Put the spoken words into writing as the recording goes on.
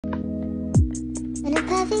In a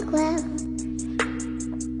perfect world,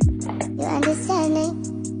 you understanding,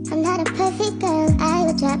 I'm not a perfect girl. I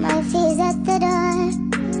will drop my fears at the door.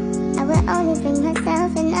 I will only bring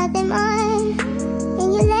myself and nothing more.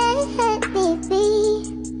 And you let me be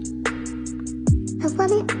a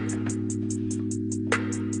woman.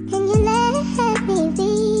 And you let me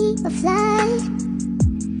be a fly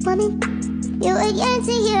woman. You would yearn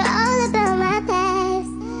to hear all about my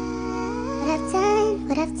past, what I've done,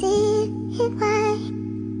 what I've did, and why.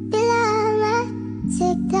 Below my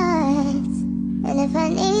sick thoughts. And if I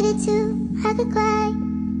needed to, I could cry,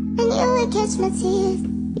 and you would catch my tears.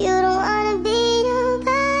 You don't wanna be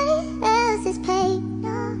nobody else's pain,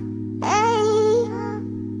 no. Hey,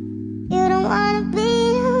 you don't wanna be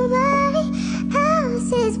nobody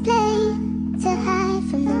else's play, to hide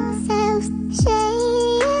from themselves. Shame.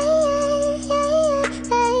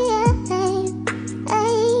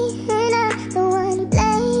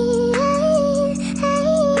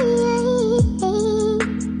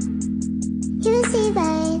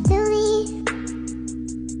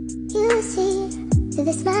 You see through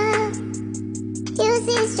the smile, you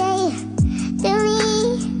see straight through me.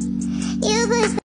 You push